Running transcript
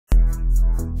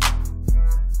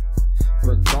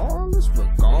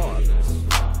regardless.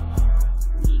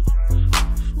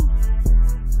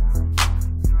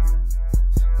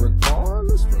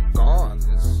 Regardless,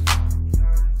 regardless.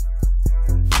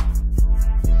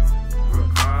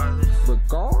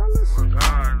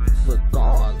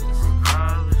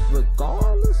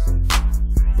 Regardless,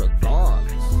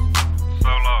 regardless.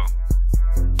 Solo.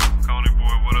 Coney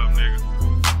boy, what up, nigga?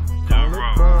 Young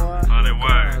Rock, 100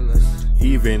 ways.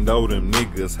 Even though them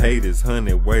niggas hate his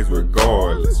 100 ways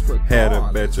regardless. Had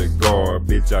a batch of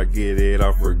garbage, I get it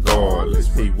off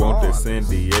regardless. He wanted San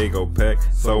Diego pack,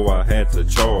 so I had to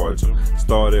charge him.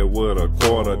 Started with a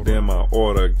quarter, then my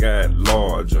order got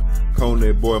larger.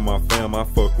 Coney boy, my fam, I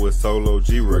fuck with Solo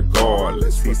G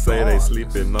regardless. He say they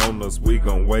sleeping on us, we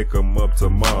gon' wake 'em up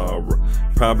tomorrow.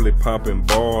 Probably popping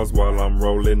bars while I'm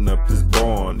rolling up this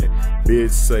Barney.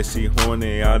 Bitch say she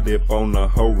horny, I dip on the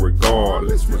hoe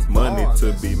regardless. With money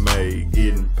to be made,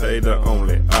 getting paid the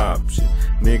only option.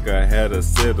 Nigga had a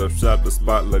setup, shot the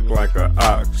spot, look like a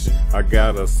auction. I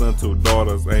got a son, 2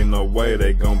 daughters, ain't no way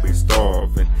they gon' be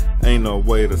starving. Ain't no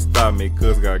way to stop me,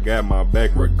 cause I got my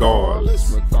back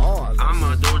regardless.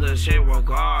 I'ma do the shit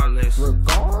regardless.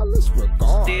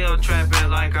 Still trapping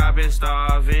like I've been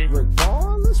starving.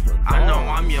 I know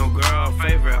I'm your girl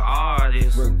favorite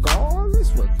artist.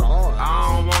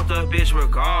 I don't want the bitch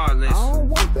regardless.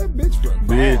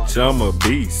 Bitch, I'm a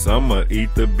beast, I'ma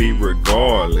eat the beat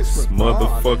regardless.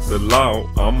 Motherfuck the law,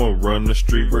 I'ma run the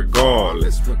street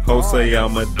regardless. Ho say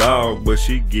I'm a dog, but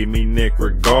she give me neck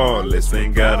regardless.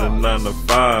 Ain't got a 9 to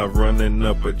 5 running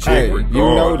up a check regardless. You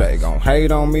know they gon'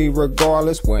 hate on me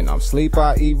regardless. When I'm sleep,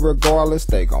 I eat regardless.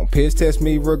 They gon' piss test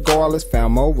me regardless.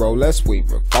 Famo roll that sweet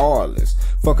regardless.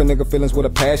 Fuck a nigga feelings with a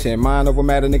passion. Mind over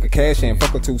matter, nigga cash in.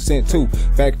 Fuck a 2 cent too.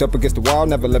 Backed up against the wall,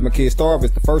 never let my kids starve.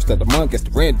 It's the first of the month, gets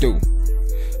the rent due.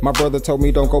 My brother told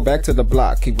me don't go back to the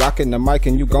block. Keep rocking the mic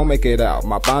and you gon' make it out.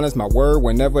 My bond is my word.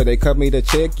 Whenever they cut me the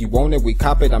check, you want it, we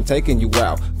cop it, I'm taking you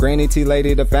out. Granny T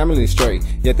lady, the family straight.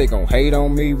 Yet they gon' hate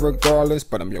on me regardless.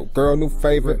 But I'm your girl new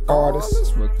favorite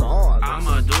artist.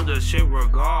 I'ma do the shit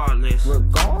regardless.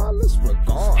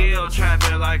 Still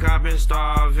trapping like I've been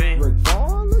starving.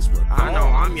 I know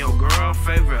I'm your girl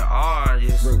favorite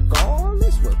artist.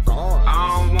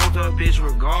 I don't want the bitch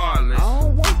regardless.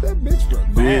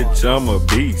 Bitch, I'm a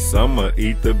beast, I'ma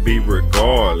eat the beat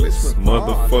regardless.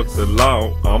 Motherfuck the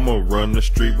law, I'ma run the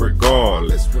street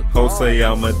regardless. Ho say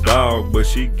I'm a dog, but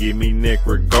she give me neck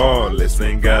regardless.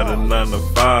 Ain't got a 9 to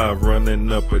 5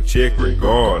 running up a check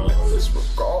regardless.